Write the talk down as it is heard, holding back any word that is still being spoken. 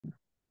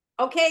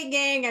Okay,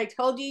 gang, I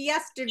told you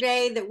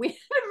yesterday that we had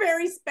a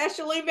very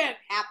special event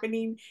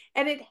happening,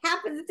 and it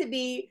happens to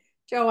be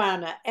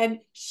Johanna, and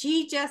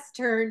she just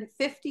turned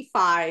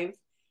 55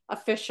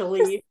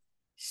 officially.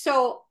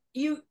 So,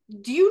 do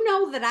you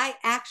know that I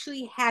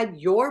actually had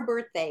your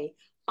birthday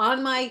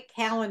on my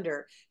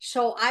calendar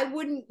so I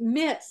wouldn't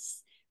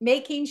miss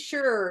making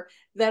sure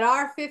that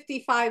our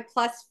 55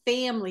 plus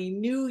family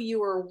knew you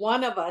were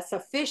one of us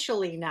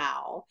officially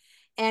now.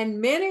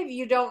 And many of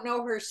you don't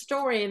know her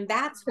story, and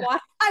that's why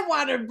I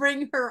want to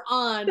bring her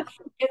on,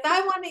 because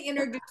I want to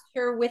introduce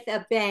her with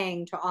a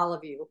bang to all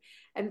of you.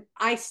 And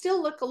I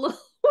still look a little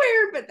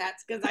weird, but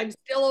that's because I'm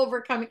still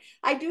overcoming.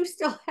 I do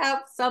still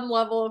have some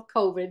level of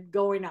COVID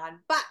going on,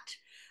 but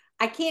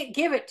I can't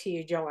give it to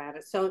you,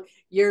 Joanna. So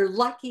you're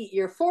lucky,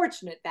 you're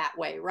fortunate that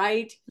way,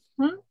 right?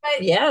 Mhm.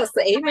 But Yes,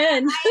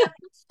 amen. I am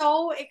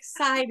so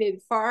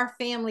excited for our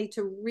family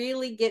to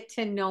really get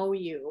to know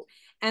you.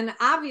 And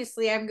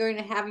obviously, I'm going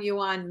to have you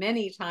on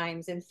many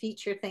times and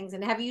feature things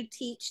and have you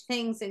teach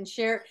things and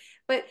share.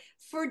 But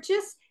for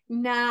just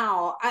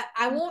now,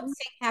 I won't Mhm.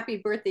 sing happy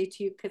birthday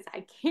to you because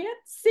I can't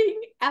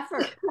sing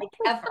ever, like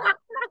ever.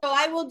 So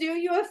I will do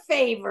you a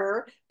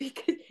favor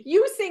because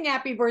you sing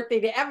happy birthday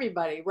to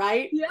everybody,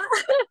 right? Yeah.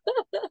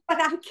 But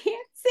I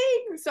can't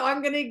sing. So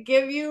I'm going to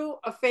give you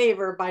a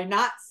favor by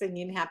not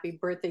singing happy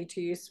birthday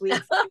to you,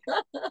 sweet.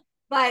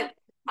 But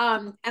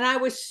and I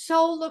was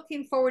so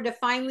looking forward to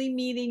finally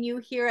meeting you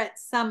here at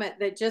Summit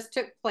that just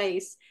took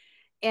place.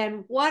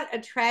 And what a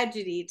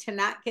tragedy to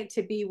not get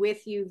to be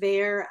with you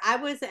there. I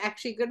was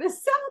actually going to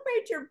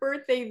celebrate your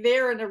birthday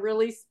there in a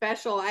really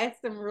special, I have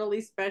some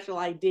really special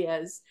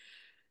ideas.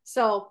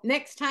 So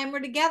next time we're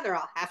together,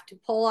 I'll have to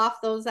pull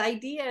off those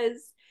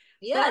ideas.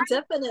 But Yeah,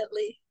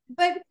 definitely.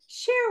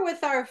 share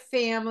with our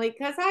family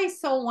because I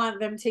so want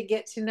them to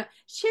get to know,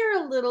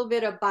 share a little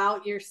bit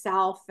about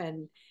yourself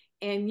and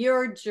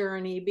your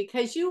journey,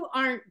 because you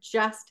aren't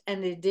just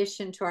an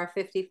addition to our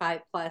 55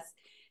 plus.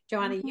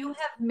 Joanna, you Mhm.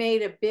 have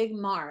made a big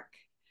mark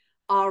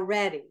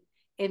already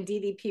in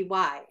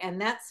DDPY, and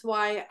that's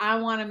why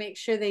I want to make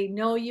sure they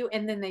know you,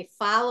 and then they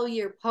follow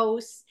your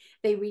posts,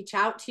 they reach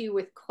out to you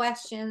with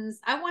questions.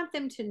 I want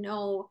them to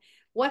know,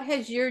 what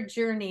has your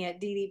journey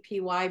at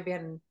DDPY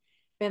been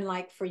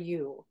like for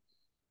you?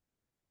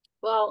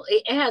 Well,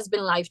 it has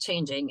been life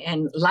changing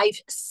and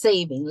life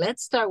saving.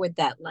 Let's start with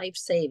that, life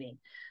saving.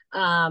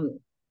 Um,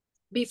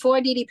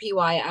 Before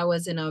DDPY, I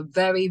was in a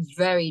very,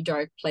 very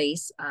dark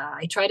place.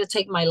 I tried to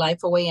take my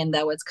life away, and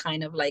that was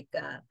kind of like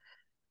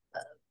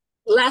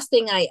last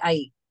thing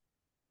I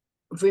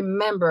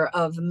remember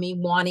of me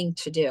wanting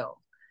to do,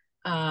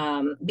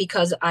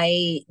 because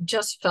I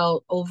just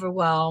felt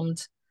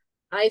overwhelmed.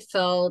 I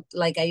felt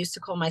like I used to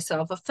call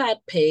myself a fat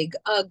pig,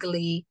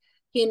 ugly,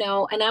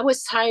 and I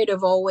was tired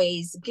of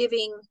always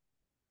giving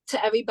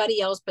to everybody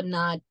else, but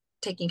not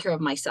taking care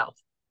of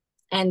myself.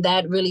 And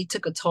that really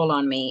took a toll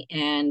on me.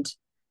 And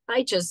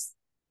I just,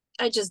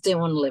 I just didn't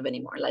want to live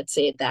anymore. Let's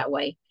say it that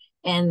way.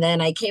 And then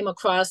I came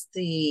across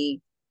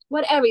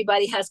what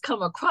everybody has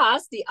come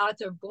across, the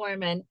Arthur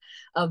Borman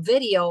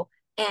video.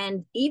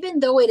 And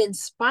even though it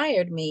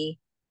inspired me,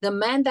 the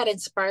man that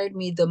inspired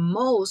me the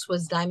most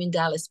was Diamond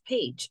Dallas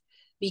Page,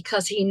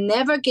 because he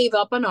never gave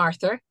up on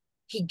Arthur.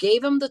 He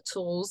gave him the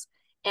tools,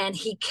 and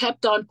he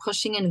kept on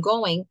pushing and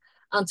going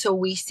until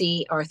we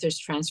see Arthur's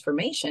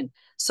transformation.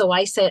 So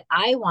I said,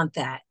 I want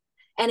that.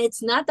 And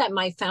it's not that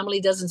my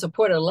family doesn't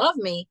support or love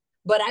me,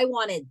 but I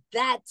wanted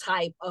that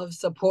type of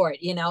support,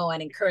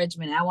 and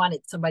encouragement. I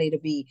wanted somebody to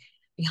be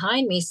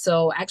behind me.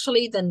 So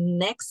actually, the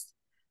next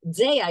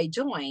day I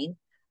joined.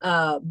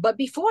 But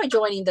before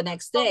joining the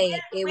next So day,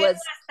 it when was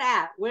was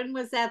that? When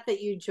was that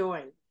you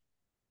joined?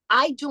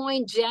 I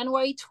joined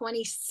January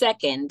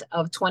 22nd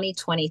of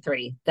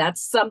 2023.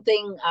 That's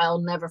something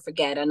I'll never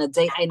forget, and a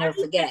date I never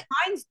Because forget.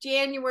 mine's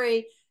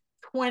January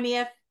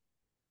 20th,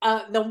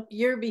 the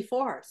year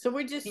before. So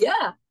we're just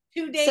Yeah.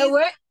 two So days.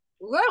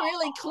 we're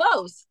really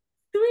close.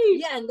 Sweet.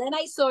 Yeah, and then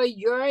I saw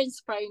your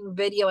inspiring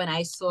video, and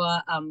I saw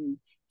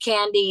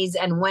Candy's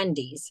and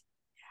Wendy's.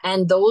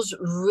 And those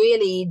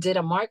really did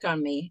a mark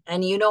on me.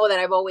 And you know that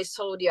I've always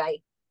told you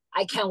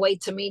I can't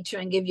wait to meet you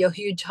and give you a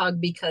huge hug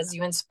because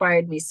you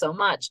inspired me so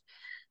much.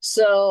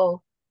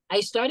 So I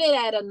started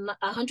at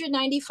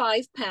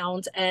 195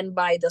 pounds, and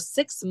by the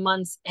 6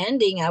 months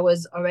ending, I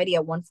was already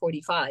at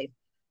 145.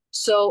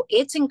 So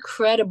it's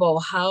incredible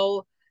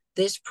how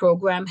this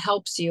program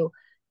helps you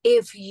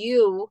if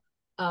you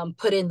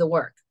put in the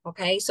work.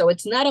 Okay. So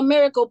it's not a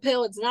miracle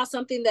pill. It's not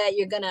something that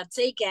you're going to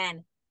take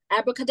and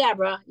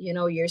abracadabra,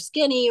 you're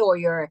skinny or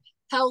you're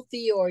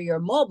healthy or you're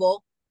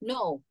mobile.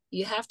 No,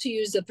 you have to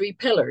use the 3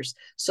 pillars.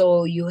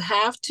 So you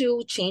have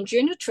to change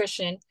your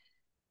nutrition,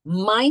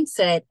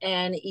 mindset,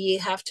 and you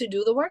have to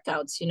do the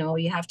workouts.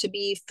 You have to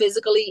be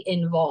physically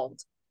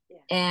involved. Yeah.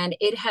 And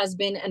it has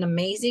been an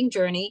amazing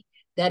journey,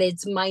 that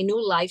it's my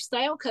new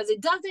lifestyle, because it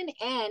doesn't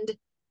end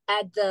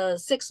at the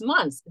 6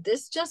 months.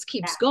 This just Yeah.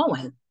 keeps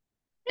going.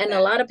 And a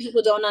That, lot of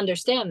people don't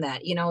understand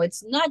that.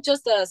 It's not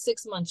just a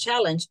 6 month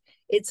challenge,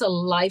 it's a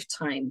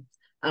lifetime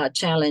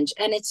challenge.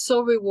 And it's so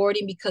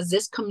rewarding because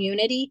this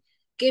community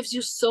gives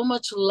you so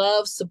much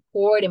love,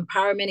 support,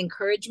 empowerment,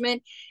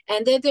 encouragement.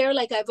 And they're there,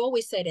 like I've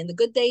always said, in the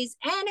good days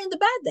and in the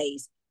bad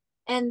days.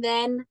 And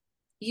then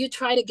you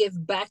try to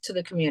give back to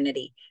the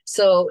community.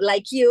 So,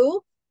 like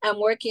you, I'm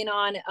working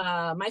on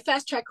my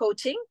fast track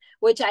coaching,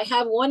 which I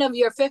have one of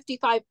your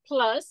 55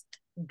 plus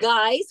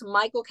guys,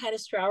 Michael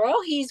Canistraro.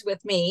 He's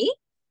with me,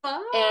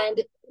 Oh,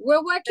 and we're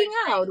a working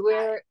great out.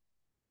 guy.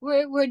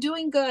 We're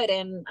doing good,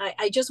 and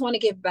I just want to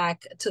give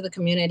back to the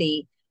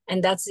community,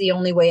 and that's the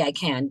only way I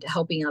can,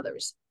 helping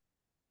others.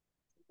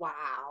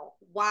 Wow.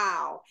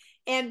 Wow.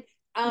 And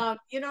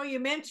you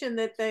mentioned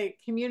that the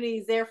community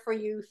is there for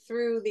you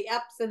through the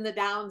ups and the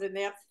downs, and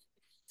that's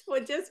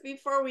well, just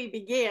before we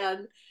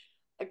began,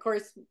 of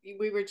course,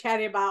 we were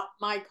chatting about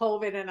my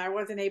COVID and I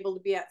wasn't able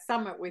to be at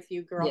Summit with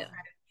you, Yeah. girlfriend.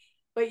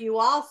 But you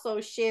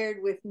also shared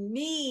with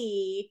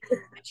me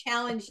a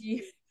challenge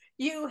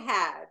you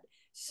had.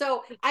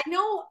 So I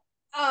know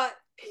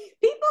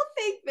people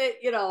think that,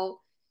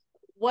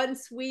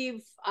 once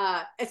we've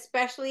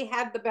especially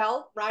had the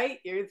belt, right?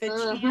 You're the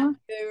champ, Mm-hmm.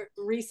 the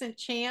recent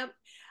champ,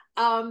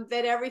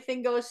 that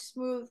everything goes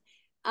smooth.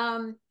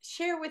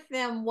 Share with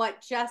them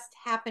what just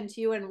happened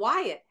to you and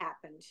why it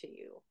happened to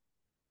you.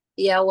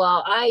 Yeah,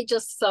 well, I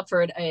just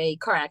suffered a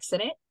car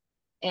accident,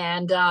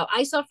 and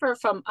I suffer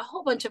from a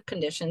whole bunch of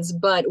conditions,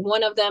 but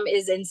one of them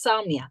is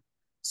insomnia.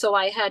 So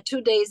I had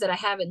 2 days that I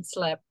haven't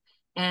slept,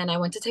 and I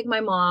went to take my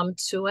mom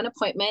to an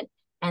appointment,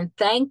 and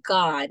thank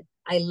God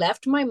I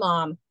left my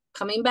mom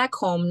coming back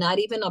home, not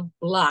even a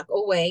block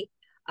away.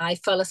 I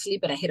fell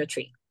asleep and I hit a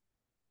tree.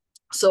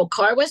 So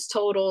car was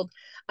totaled.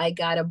 I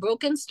got a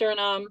broken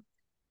sternum.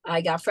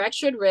 I got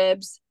fractured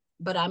ribs,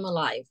 but I'm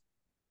alive.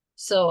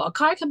 So a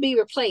car can be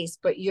replaced,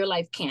 but your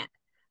life can't.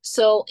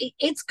 So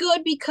it's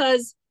good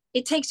because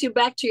it takes you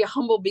back to your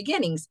humble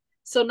beginnings.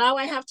 So now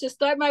I have to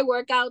start my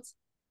workouts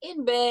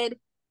in bed,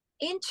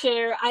 in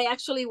chair. I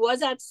actually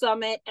was at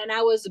Summit and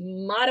I was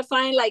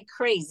modifying like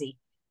crazy.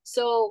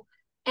 So,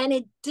 and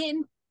it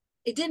didn't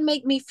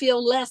make me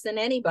feel less than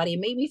anybody. It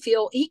made me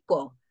feel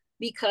equal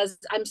because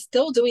I'm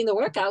still doing the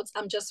workouts.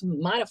 I'm just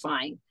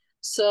modifying.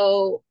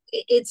 So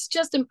it's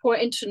just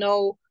important to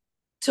know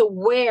to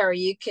where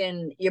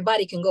your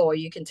body can go, or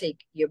you can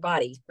take your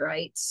body,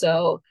 right?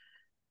 So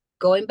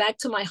going back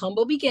to my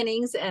humble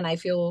beginnings, and I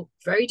feel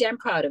very damn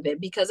proud of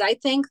it, because I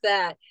think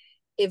that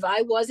if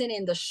I wasn't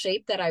in the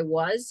shape that I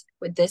was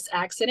with this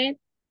accident,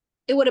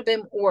 it would have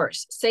been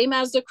worse. Same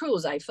as the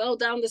cruise. I fell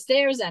down the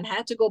stairs and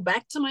had to go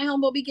back to my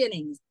humble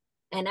beginnings.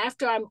 And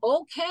after I'm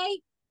okay,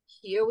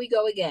 here we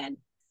go again.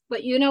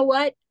 But you know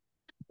what?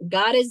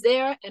 God is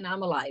there and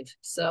I'm alive.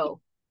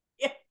 So,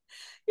 Yeah.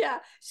 Yeah.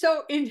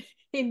 So in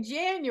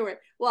January,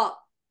 well,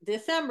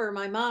 December,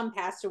 my mom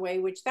passed away,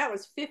 which that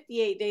was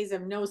 58 days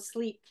of no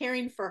sleep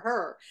caring for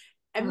her.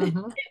 And then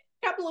mhm,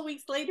 a couple of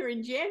weeks later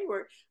in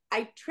January,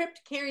 I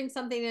tripped carrying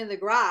something in the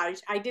garage.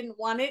 I didn't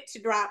want it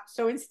to drop.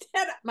 So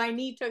instead, my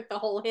knee took the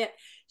whole hit.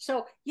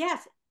 So,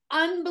 yes,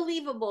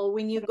 unbelievable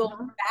when you go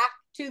mhm, back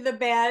to the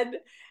bed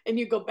and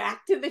you go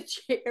back to the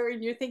chair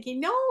and you're thinking,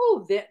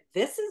 no,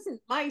 this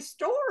isn't my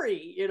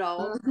story.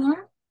 mhm.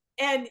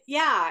 And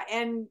yeah,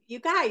 and you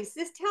guys,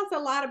 this tells a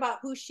lot about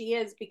who she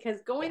is because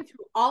Yeah. going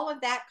through all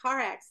of that car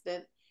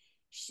accident,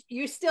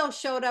 you still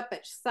showed up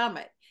at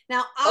Summit.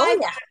 Now, Oh I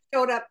yeah.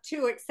 showed up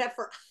too, except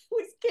for I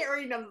was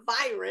carrying a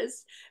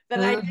virus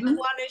that I didn't Mhm,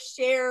 want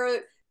to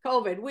share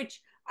COVID,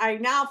 which I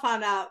now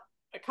found out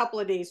a couple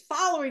of days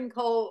following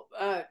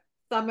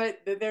Summit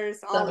that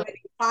there's so,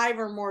 already five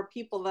or more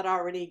people that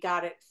already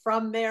got it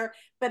from there.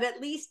 But at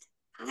least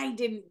I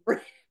didn't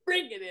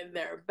bring it in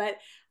there. But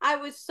I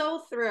was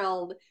so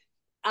thrilled.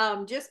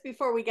 Just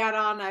before we got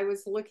on, I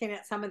was looking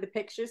at some of the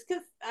pictures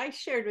because I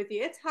shared with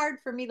you. It's hard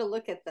for me to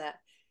look at the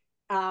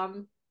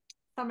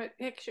summit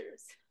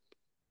pictures,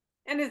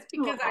 and it's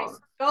because I oh,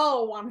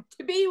 so wanted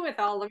to be with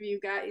all of you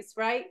guys,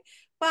 right?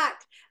 But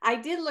I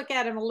did look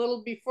at them a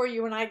little before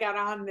you and I got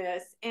on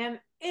this, and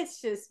it's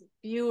just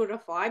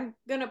beautiful. I'm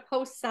gonna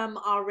post some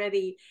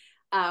already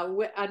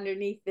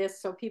underneath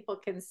this so people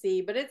can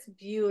see, but it's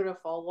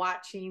beautiful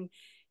watching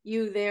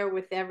you there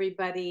with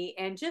everybody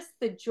and just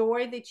the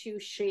joy that you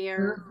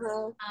share.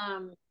 mhm.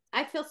 Um,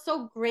 I feel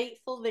so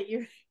grateful that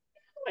you're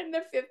in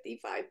the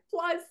 55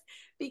 plus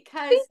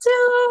because Me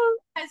too.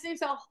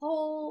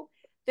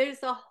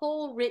 there's a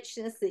whole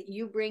richness that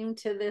you bring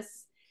to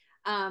this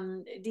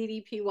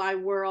DDPY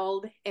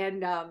world,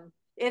 and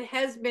it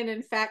has been,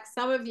 in fact,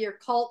 some of your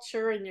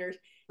culture and your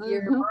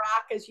Mhm.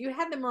 maracas. You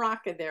had the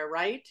maraca there,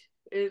 right?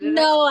 Did I?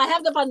 No, I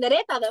have the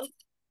pandereta though.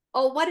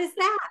 Oh, what is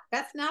that?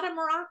 That's not a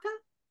maraca.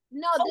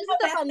 No, Oh this no, is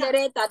the that's not.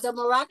 pandereta. The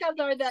maracas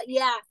are the,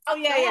 yeah. Oh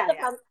So yeah, yeah,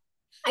 yeah.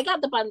 I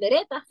got the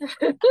pandereta.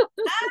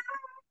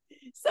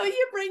 So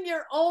you bring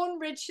your own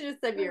richness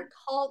of your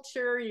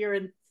culture, your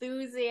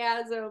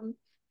enthusiasm.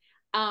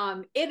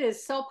 It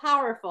is so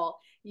powerful,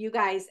 you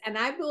guys, and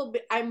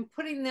I'm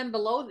putting them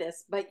below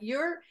this, but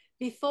your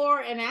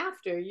before and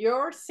after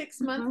your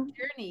 6 month Mhm.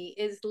 journey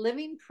is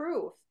living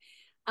proof.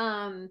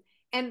 um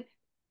and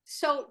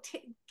so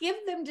give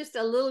them just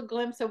a little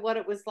glimpse of what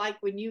it was like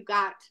when you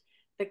got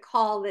the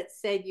call that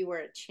said you were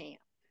a champ.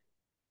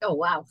 Oh,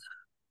 wow.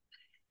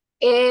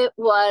 It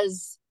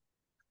was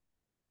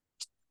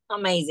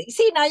amazing.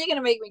 See, now you're going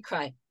to make me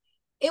cry.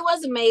 It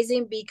was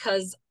amazing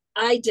because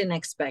I didn't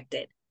expect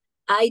it.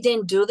 I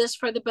didn't do this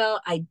for the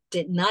belt. I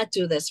did not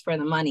do this for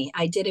the money.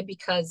 I did it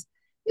because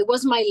it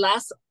was my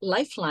last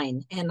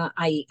lifeline, and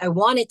I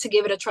wanted to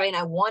give it a try, and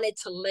I wanted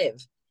to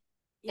live.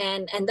 Yeah.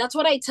 And that's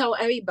what I tell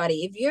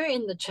everybody. If you're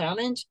in the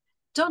challenge,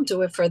 don't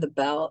do it for the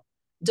belt.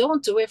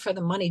 Don't do it for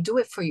the money. Do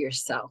it for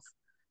yourself.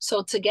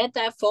 So to get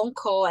that phone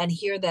call and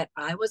hear that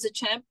I was a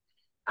champ,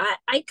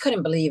 I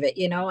couldn't believe it,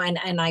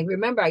 and I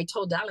remember I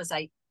told Dallas,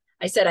 I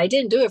said I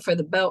didn't do it for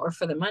the belt or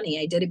for the money.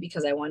 I did it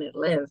because I wanted to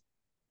live.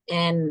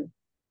 And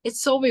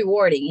it's so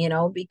rewarding,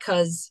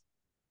 because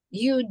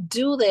you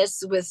do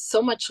this with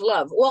so much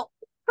love. Well,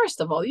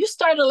 first of all, you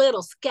start a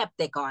little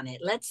skeptic on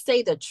it. Let's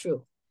say the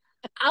truth.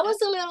 I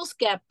was a little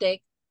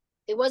skeptic.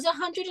 It was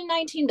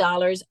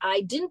 $119.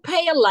 I didn't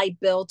pay a light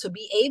bill to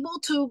be able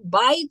to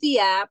buy the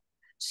app.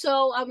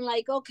 So I'm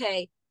like,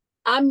 okay,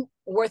 I'm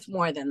worth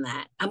more than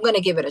that. I'm going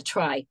to give it a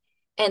try.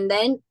 And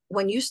then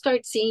when you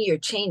start seeing your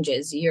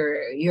changes,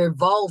 you're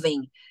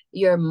evolving,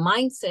 your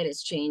mindset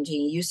is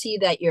changing. You see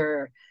that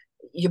you're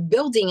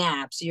building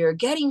apps, you're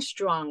getting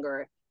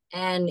stronger,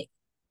 and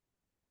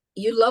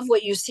you love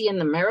what you see in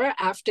the mirror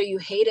after you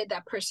hated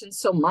that person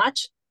so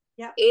much.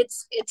 Yep.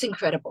 It's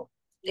incredible.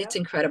 It's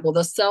Yep. incredible.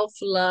 The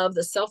self-love,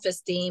 the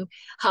self-esteem,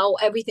 how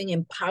everything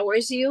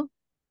empowers you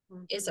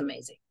is Mhm.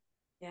 amazing.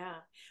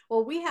 Yeah.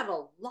 Well, we have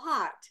a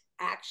lot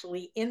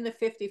actually in the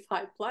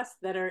 55 plus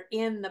that are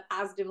in the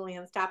Positively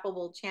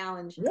Unstoppable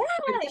Challenge for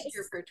this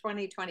year Yes. for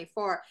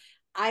 2024.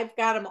 I've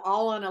got them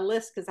all on a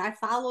list because I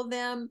follow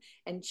them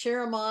and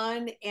cheer them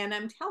on. And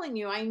I'm telling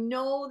you, I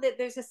know that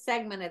there's a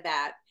segment of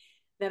that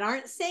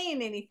aren't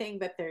saying anything,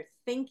 but they're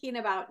thinking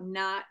about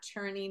not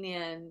turning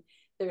in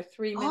their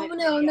 3 minute Oh,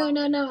 no, video.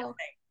 no, no, no.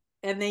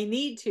 And they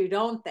need to,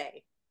 don't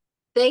they?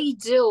 They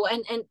do.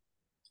 And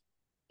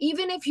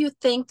even if you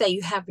think that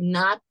you have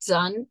not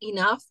done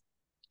enough,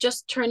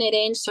 just turn it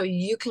in so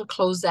you can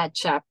close that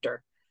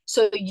chapter.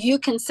 So you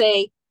can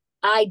say,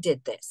 I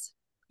did this.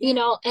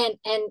 Yeah.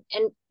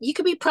 And you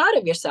could be proud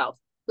of yourself.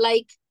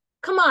 Like,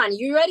 come on,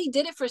 you already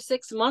did it for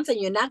 6 months and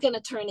you're not going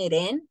to turn it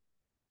in.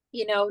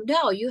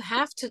 No, you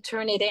have to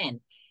turn it in.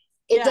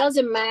 It Yeah.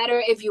 doesn't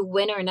matter if you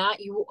win or not,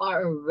 you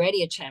are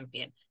already a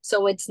champion.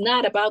 So it's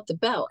not about the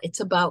belt, it's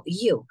about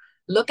you.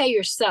 Look at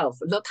yourself,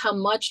 look how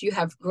much you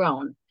have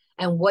grown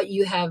and what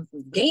you have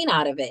gained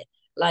out of it.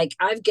 Like,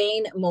 I've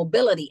gained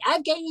mobility,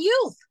 I've gained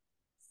youth.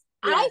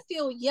 I Yes.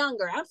 feel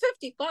younger. I'm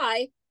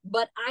 55,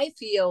 but I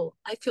feel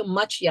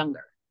much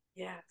younger.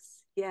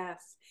 Yes,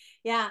 yes.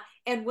 Yeah.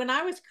 And when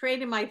I was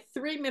creating my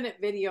 3 minute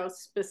video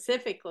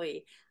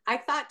specifically, I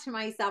thought to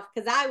myself,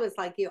 because I was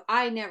like you,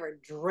 I never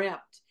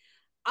dreamt.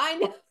 I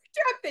never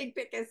dreamt they'd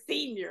pick a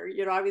senior.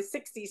 I was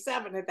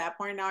 67 at that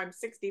point. Now I'm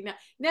 69.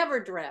 Never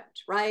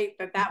dreamt, right?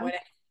 That Mhm. would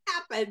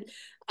happen.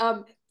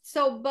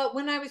 But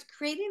when I was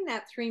creating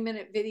that 3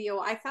 minute video,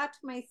 I thought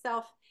to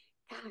myself,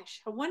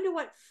 gosh, I wonder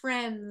what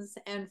friends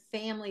and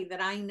family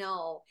that I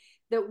know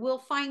that will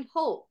find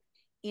hope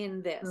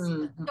in this.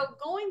 So Mhm.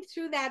 going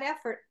through that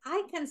effort,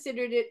 I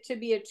considered it to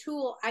be a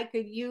tool I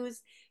could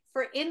use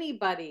for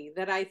anybody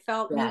that I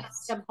felt needed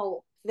Yes. some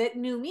hope, that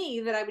knew me,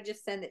 that I would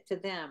just send it to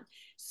them.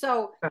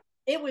 So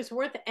it was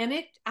worth it. And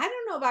I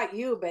don't know about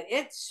you, but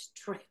it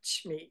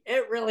stretched me.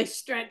 It really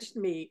stretched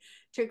me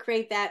to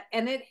create that.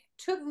 And it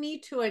took me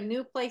to a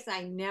new place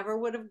I never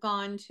would have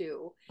gone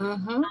to.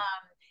 Mm-hmm.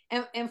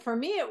 And for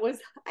me, it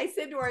was, I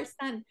said to our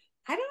son,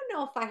 I don't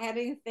know if I had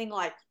anything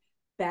like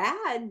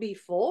bad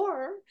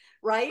before,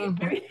 right? I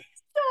Mm-hmm. mean,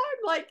 so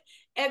I'm like,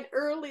 and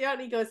early on,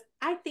 he goes,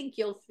 I think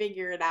you'll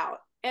figure it out.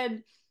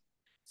 And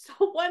so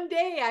one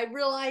day I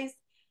realized,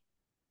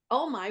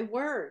 oh my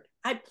word,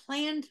 I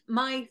planned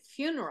my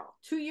funeral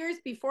 2 years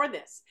before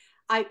this.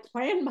 I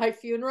planned my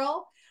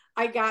funeral.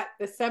 I got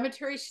the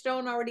cemetery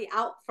stone already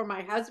out for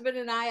my husband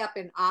and I up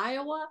in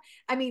Iowa.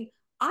 I mean,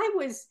 I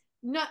was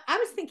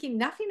thinking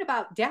nothing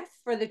about death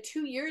for the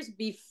 2 years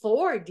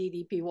before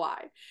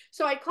DDPY.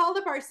 So I called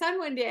up our son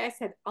one day. I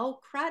said, oh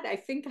crud, I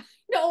think I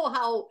know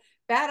how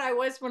bad I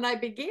was when I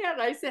began.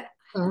 I said,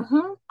 Mm-hmm.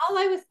 all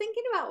I was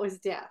thinking about was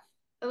death,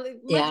 much like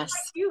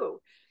Yes.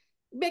 you,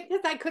 because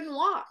I couldn't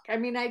walk. I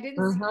mean, I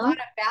didn't see a lot Mm-hmm.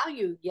 of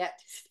value yet.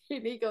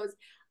 And he goes,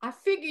 I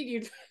figured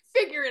you'd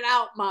figure it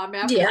out, Mom,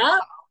 after. Yeah.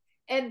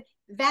 And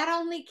that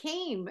only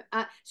came.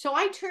 So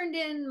I turned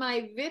in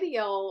my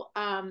video,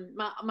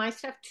 my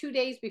stuff 2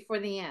 days before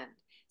the end.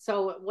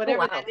 So Oh,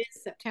 whatever that wow.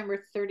 is,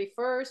 September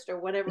 31st or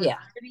whatever, Yeah.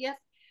 30th,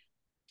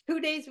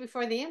 2 days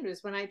before the end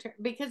was when I turned,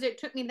 because it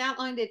took me that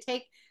long to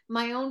take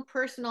my own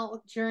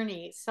personal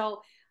journey.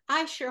 So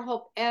I sure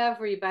hope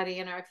everybody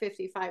in our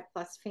 55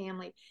 plus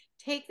family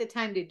take the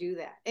time to do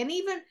that. And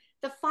even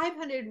the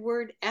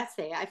 500-word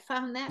essay, I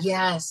found that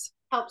Yes.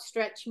 helped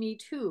stretch me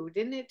too,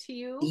 didn't it to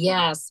you?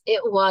 Yes,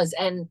 it was.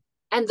 And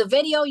the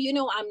video,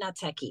 I'm not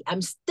techie.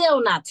 I'm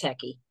still not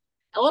techie.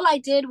 All I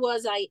did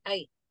was I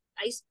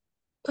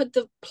put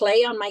the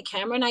play on my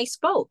camera and I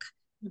spoke.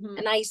 Mm-hmm.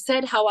 And I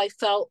said how I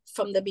felt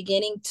from the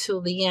beginning to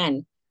the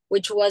end.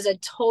 which was a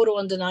total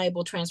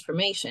undeniable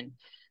transformation.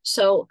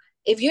 So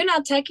if you're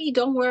not techie,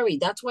 don't worry.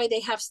 That's why they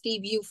have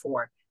Steve U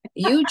for.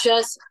 You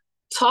just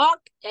talk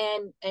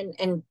and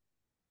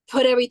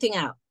put everything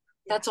out.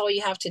 Yeah, That's all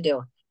you have to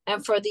do.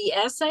 And for the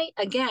essay,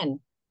 again,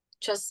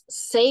 just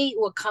say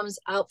what comes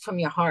out from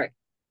your heart,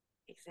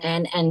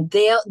 exactly. and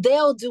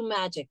they'll do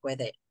magic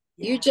with it.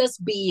 You Yeah,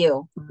 just be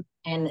you, yeah,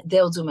 and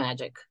they'll do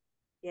magic.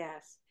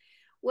 yes.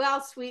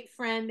 Well, sweet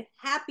friend,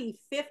 happy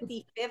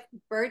 55th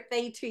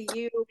birthday to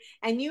you.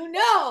 And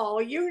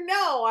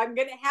I'm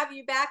going to have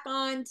you back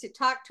on to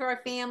talk to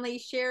our family,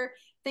 share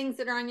things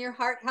that are on your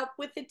heart, help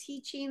with the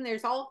teaching.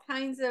 There's all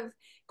kinds of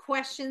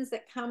questions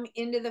that come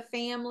into the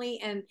family.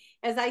 And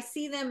as I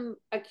see them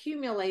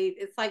accumulate,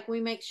 it's like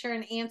we make sure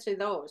and answer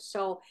those.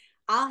 So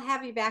I'll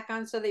have you back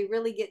on so they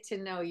really get to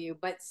know you.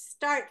 But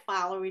start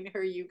following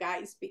her, you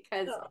guys,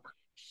 because Oh,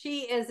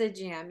 she is a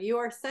gem. You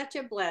are such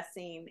a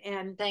blessing.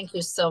 And thank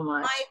you so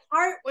my much.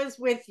 heart was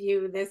with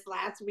you this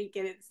last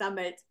weekend at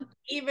Summit.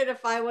 Even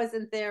if I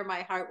wasn't there,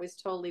 my heart was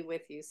totally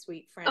with you,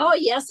 sweet friend. Oh,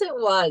 yes, it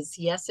was.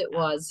 Yes, it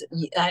was.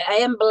 I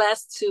am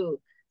blessed to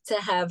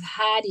have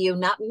had you,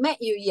 not met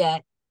you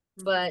yet,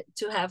 Mhm. but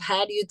to have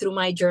had you through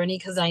my journey,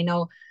 because I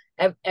know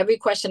every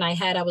question I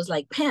had, I was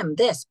like, Pam,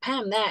 this,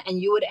 Pam, that. And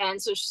you would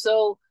answer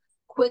so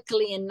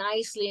quickly and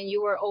nicely. And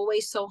you were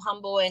always so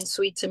humble and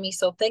sweet to me.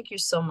 So thank you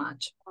so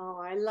much. Oh,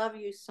 I love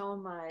you so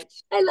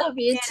much. I love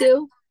you And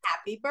too.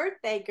 happy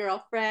birthday,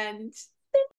 girlfriend.